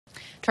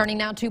Turning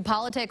now to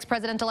politics,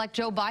 President-elect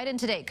Joe Biden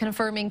today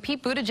confirming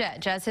Pete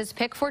Buttigieg as his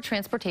pick for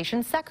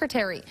transportation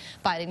secretary.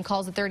 Biden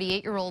calls the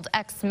 38-year-old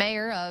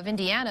ex-mayor of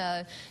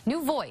Indiana a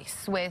new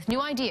voice with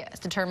new ideas,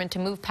 determined to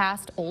move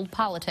past old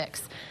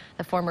politics.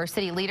 The former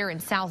city leader in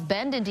South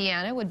Bend,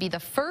 Indiana, would be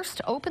the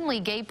first openly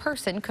gay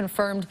person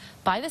confirmed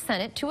by the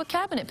Senate to a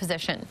cabinet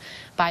position.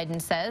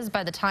 Biden says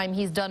by the time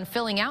he's done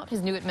filling out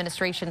his new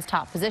administration's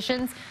top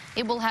positions,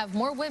 it will have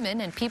more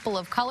women and people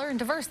of color and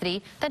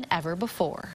diversity than ever before.